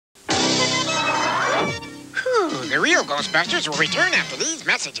The real Ghostbusters will return after these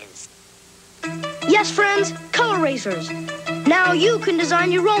messages. Yes, friends, Color Racers. Now you can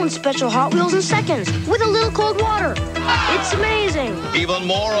design your own special Hot Wheels in seconds with a little cold water. It's amazing. Even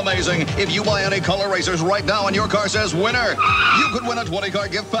more amazing, if you buy any Color Racers right now and your car says winner, you could win a 20-car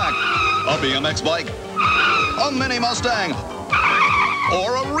gift pack, a BMX bike, a mini Mustang,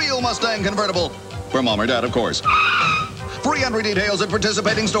 or a real Mustang convertible. For Mom or Dad, of course. Free entry details at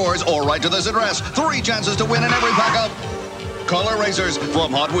participating stores or right to this address. 3 chances to win in every pack of Color Racers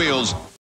from Hot Wheels.